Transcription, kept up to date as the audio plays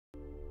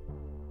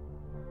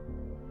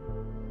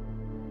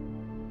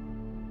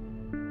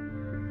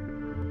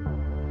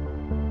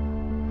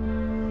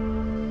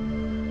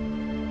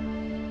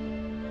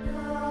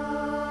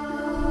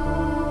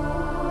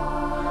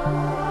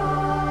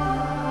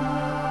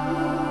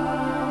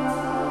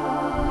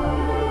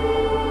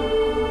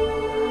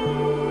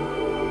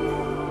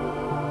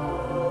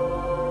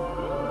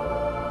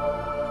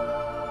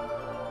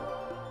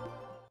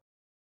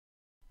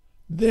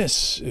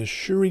This is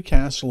Shuri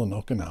Castle in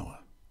Okinawa,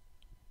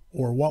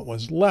 or what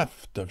was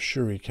left of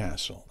Shuri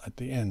Castle at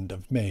the end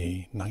of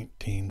May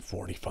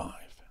 1945.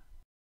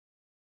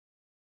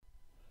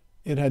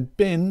 It had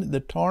been the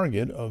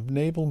target of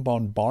naval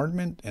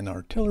bombardment and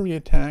artillery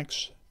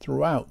attacks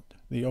throughout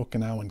the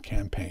Okinawan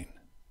campaign.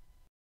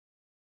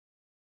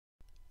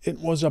 It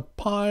was a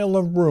pile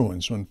of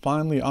ruins when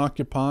finally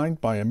occupied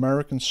by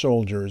American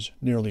soldiers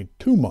nearly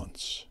 2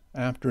 months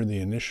after the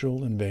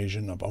initial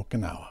invasion of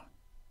Okinawa.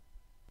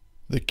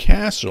 The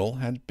castle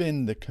had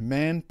been the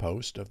command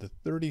post of the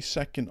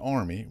 32nd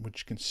Army,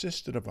 which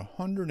consisted of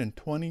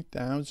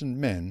 120,000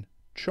 men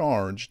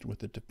charged with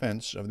the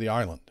defense of the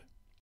island.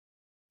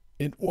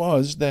 It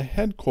was the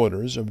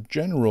headquarters of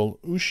General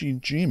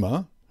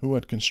ISHIMMI, who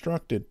had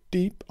constructed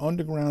deep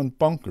underground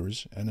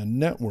bunkers and a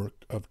network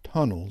of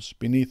tunnels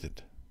beneath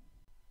it.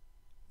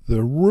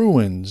 The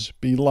ruins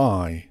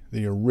belie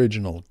the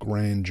original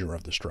grandeur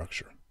of the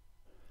structure.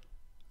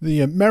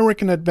 The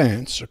American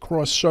advance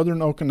across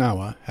southern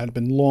Okinawa had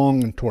been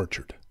long and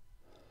tortured.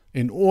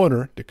 In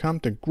order to come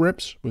to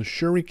grips with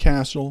Shuri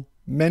Castle,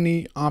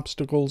 many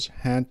obstacles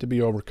had to be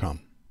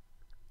overcome.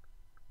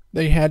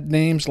 They had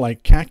names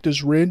like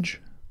Cactus Ridge,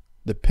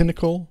 the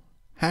Pinnacle,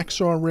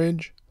 Hacksaw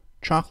Ridge,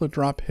 Chocolate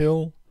Drop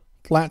Hill,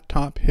 Flat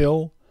Top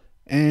Hill,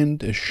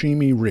 and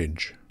ISHIMMI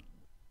Ridge.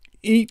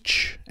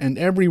 Each and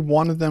every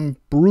one of them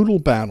brutal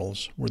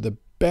battles where the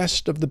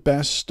best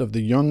of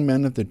the young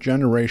men of the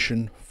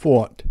generation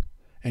fought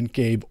and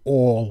gave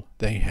all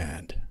they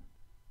had.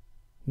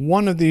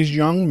 One of these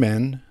young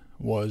men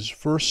was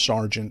First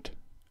Sergeant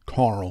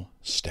Carl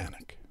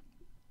Stanick,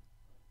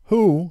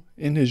 who,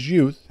 in his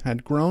youth,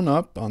 had grown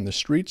up on the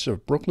streets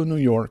of Brooklyn, New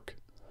York,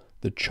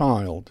 the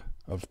child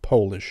of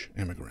Polish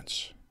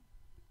immigrants.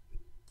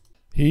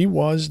 He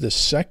was the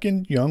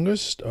second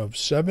youngest of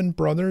 7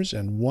 brothers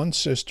and 1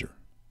 sister.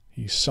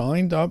 He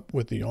signed up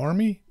with the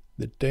Army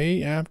the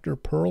day after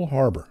Pearl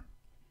Harbor.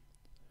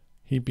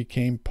 He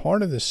became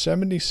part of the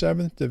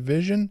 77th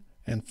Division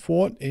and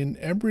fought in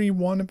every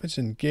one of its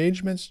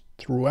engagements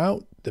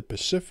throughout the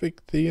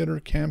Pacific Theater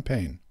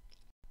campaign.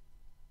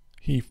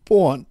 He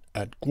fought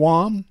at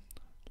Guam,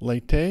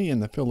 Leyte in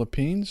the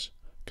Philippines,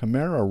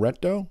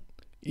 Camarero,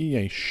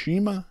 Ie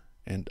Shima,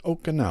 and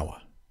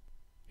Okinawa.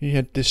 He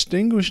had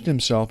distinguished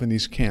himself in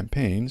these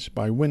campaigns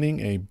by winning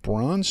a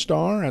Bronze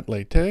Star at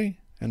Leyte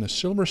and a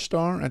Silver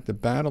Star at the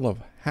Battle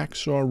of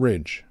Hacksaw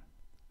Ridge.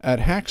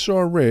 At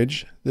Hacksaw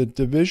Ridge, the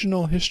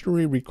divisional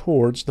history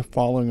records the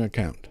following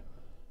account.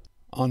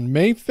 On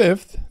May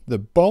 5th, the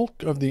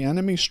bulk of the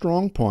enemy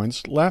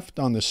strongpoints left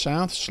on the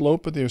south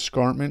slope of the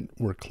escarpment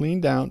were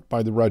cleaned out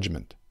by the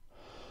regiment.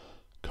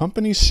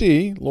 Company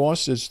C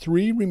lost its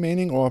 3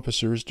 remaining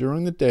officers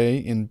during the day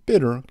in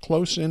bitter,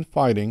 close-in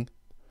fighting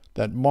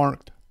that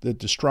marked the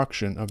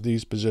destruction of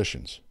these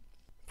positions.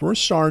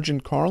 First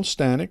Sergeant Carl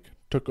Stanick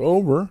took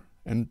over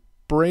and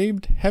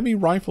braved heavy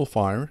rifle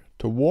fire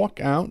to walk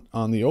out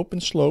on the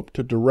open slope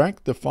to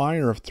direct the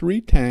fire of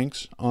 3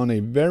 tanks on a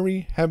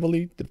very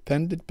heavily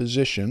defended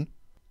position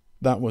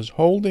that was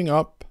holding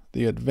up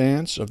the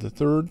advance of the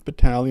 3rd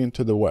Battalion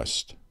to the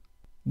west.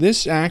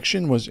 This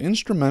action was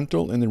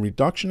instrumental in the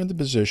reduction of the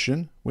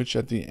position, which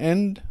at the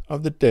end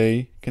of the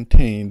day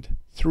contained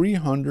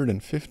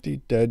 350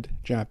 dead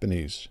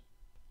Japanese.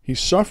 He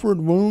suffered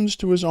wounds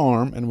to his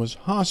arm and was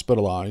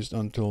hospitalized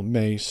until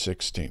May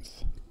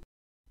 16th.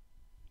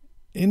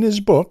 In his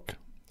book,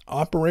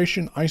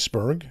 Operation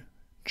Iceberg,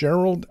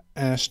 Gerald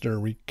Astor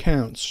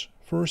recounts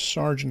First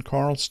Sergeant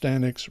Carl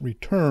Stanick's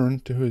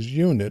return to his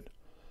unit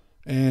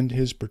and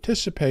his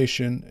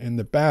participation in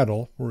the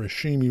battle for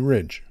ISHIMMI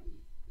Ridge.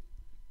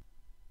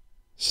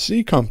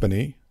 C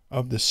Company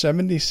of the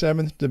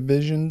 77th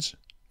Division's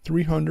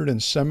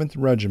 307th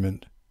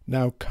Regiment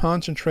now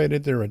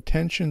concentrated their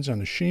attentions on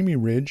ISHIMMI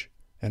Ridge,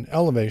 an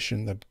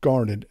elevation that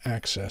guarded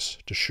access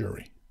to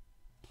Shuri.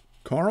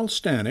 Carl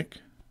Stanick,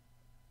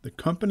 the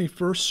company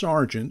first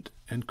sergeant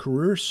and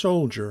career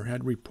soldier,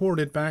 had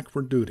reported back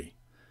for duty,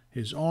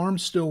 his arm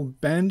still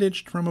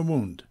bandaged from a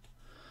wound.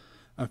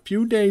 A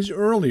few days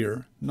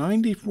earlier,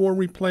 94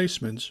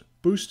 replacements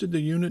boosted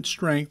the unit's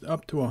strength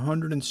up to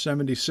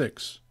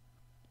 176.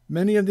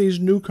 Many of these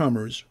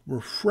newcomers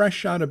were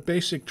fresh out of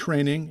basic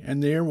training,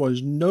 and there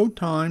was no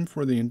time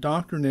for the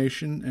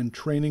indoctrination and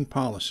training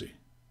policy.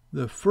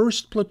 The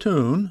 1st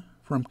Platoon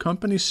from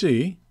Company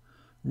C,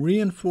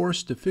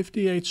 reinforced to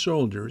 58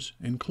 soldiers,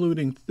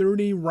 including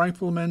 30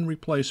 riflemen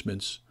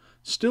replacements,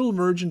 still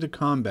virgin to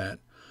combat,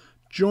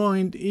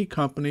 joined E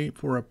Company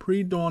for a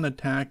pre-dawn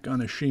attack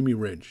on ISHIMMI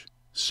Ridge.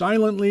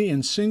 Silently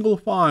in single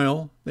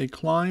file, they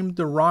climbed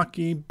the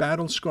rocky,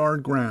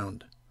 battle-scarred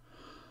ground.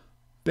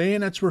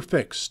 Bayonets were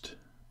fixed,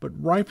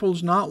 but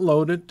rifles not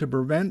loaded to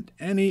prevent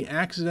any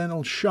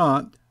accidental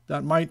shot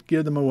that might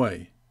give them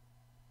away.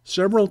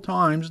 Several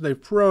times they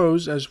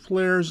froze as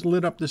flares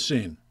lit up the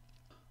scene.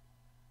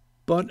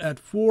 But at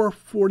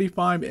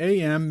 4:45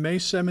 a.m. May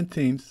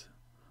 17th,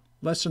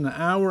 less than an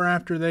hour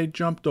after they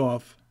jumped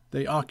off,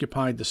 they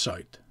occupied the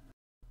site.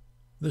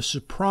 The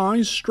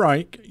surprise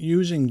strike,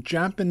 using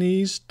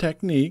Japanese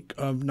technique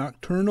of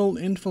nocturnal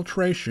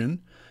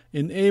infiltration,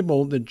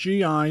 enabled the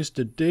GIs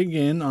to dig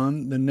in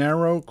on the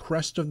narrow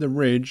crest of the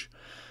ridge,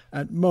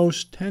 at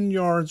most 10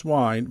 yards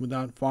wide,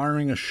 without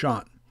firing a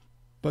shot.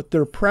 But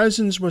their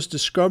presence was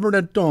discovered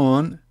at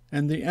dawn,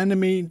 and the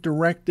enemy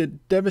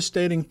directed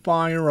devastating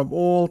fire of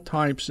all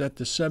types at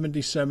the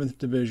 77th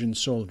Division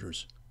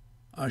soldiers.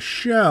 A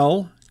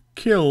shell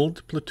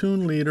killed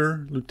platoon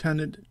leader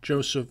Lieutenant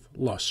Joseph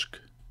Lusk.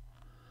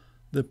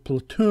 The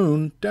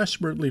platoon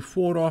desperately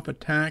fought off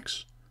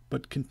attacks,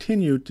 but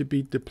continued to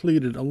be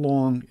depleted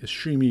along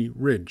ISHIMMI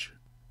Ridge.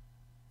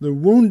 The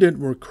wounded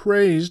were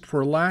crazed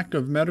for lack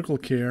of medical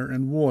care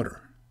and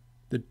water.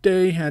 The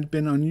day had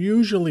been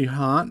unusually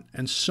hot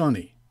and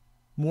sunny.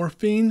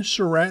 Morphine,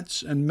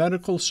 syrettes, and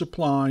medical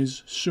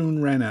supplies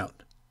soon ran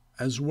out,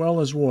 as well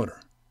as water.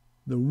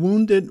 The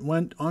wounded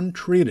went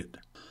untreated.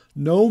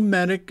 No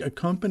medic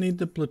accompanied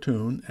the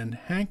platoon, and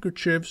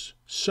handkerchiefs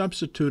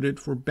substituted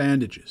for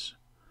bandages.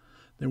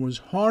 There was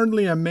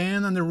hardly a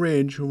man on the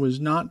ridge who was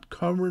not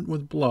covered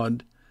with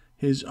blood,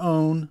 his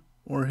own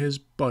or his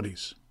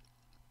buddies.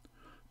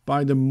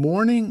 By the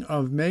morning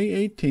of May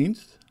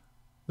 18th,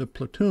 the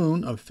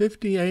platoon of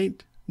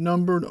 58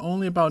 numbered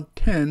only about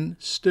 10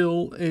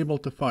 still able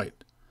to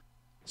fight.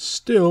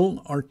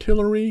 Still,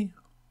 artillery,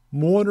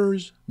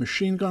 mortars,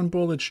 machine gun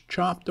bullets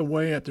chopped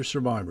away at their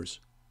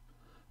survivors.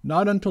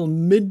 Not until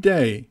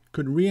midday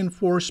could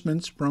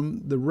reinforcements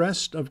from the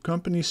rest of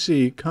Company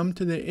C come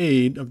to the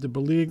aid of the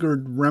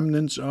beleaguered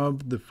remnants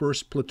of the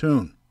 1st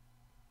Platoon.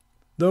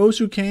 Those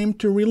who came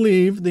to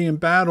relieve the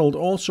embattled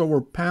also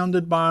were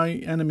pounded by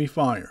enemy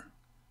fire.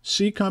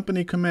 C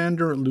Company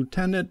Commander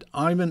Lieutenant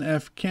Ivan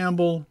F.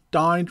 Campbell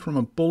died from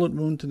a bullet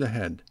wound to the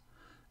head,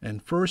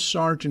 and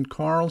 1st Sgt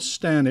Carl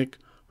Stanick,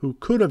 who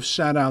could have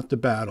sat out the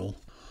battle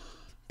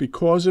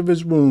because of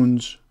his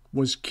wounds,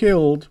 was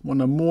killed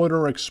when a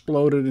mortar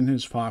exploded in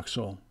his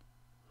foxhole.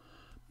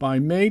 By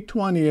May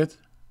 20th,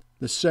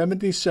 the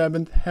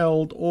 77th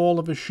held all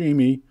of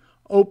ISHIMMI,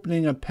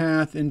 opening a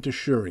path into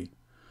Shuri.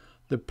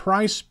 The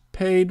price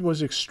paid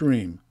was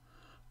extreme.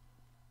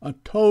 A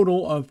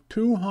total of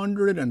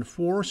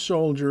 204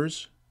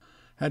 soldiers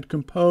had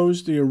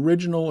composed the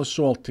original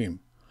assault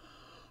team.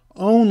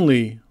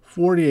 Only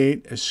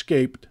 48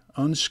 escaped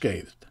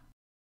unscathed.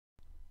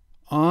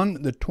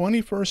 On the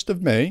 21st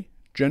of May,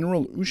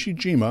 General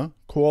Ushijima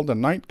called a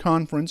night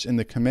conference in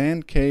the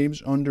command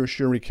caves under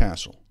Shuri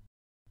Castle.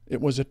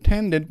 It was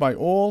attended by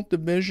all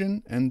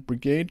division and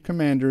brigade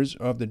commanders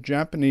of the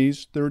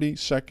Japanese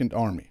 32nd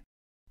Army.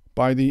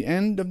 By the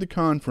end of the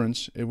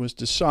conference, it was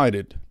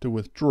decided to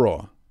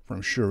withdraw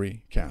from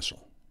Shuri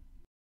Castle.